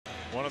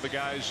One of the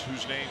guys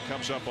whose name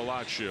comes up a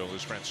lot, Shill,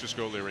 is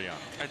Francisco Liriano.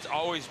 It's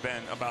always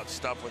been about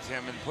stuff with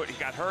him, and he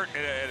got hurt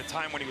at a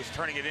time when he was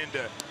turning it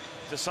into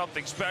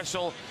something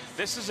special.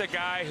 This is a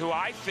guy who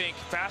I think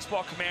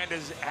fastball command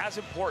is as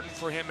important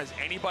for him as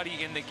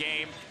anybody in the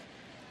game.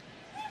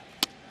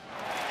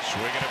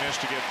 Swing and a miss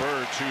to get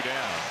Bird, 2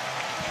 down.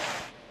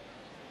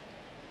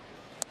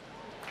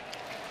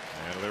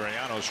 And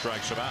Liriano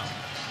strikes him out.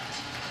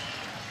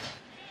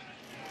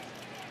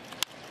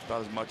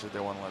 About as much as they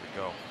want to let it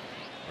go.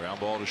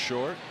 Ground ball to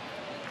short.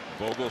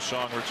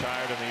 Vogelsong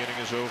retired and the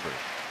inning is over.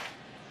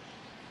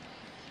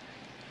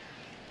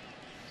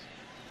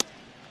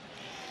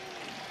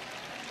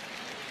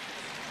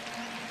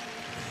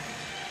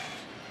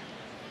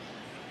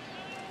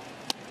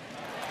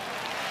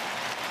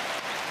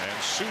 And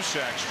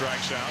Susac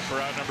strikes out for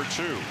out number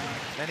 2.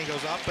 Then he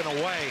goes up and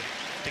away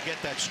to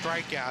get that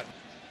strikeout.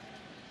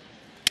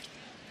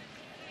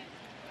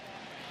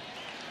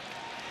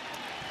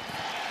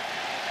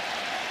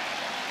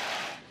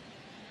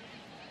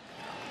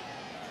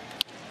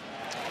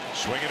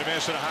 Swing and a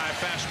miss and a high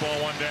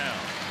fastball, 1 down.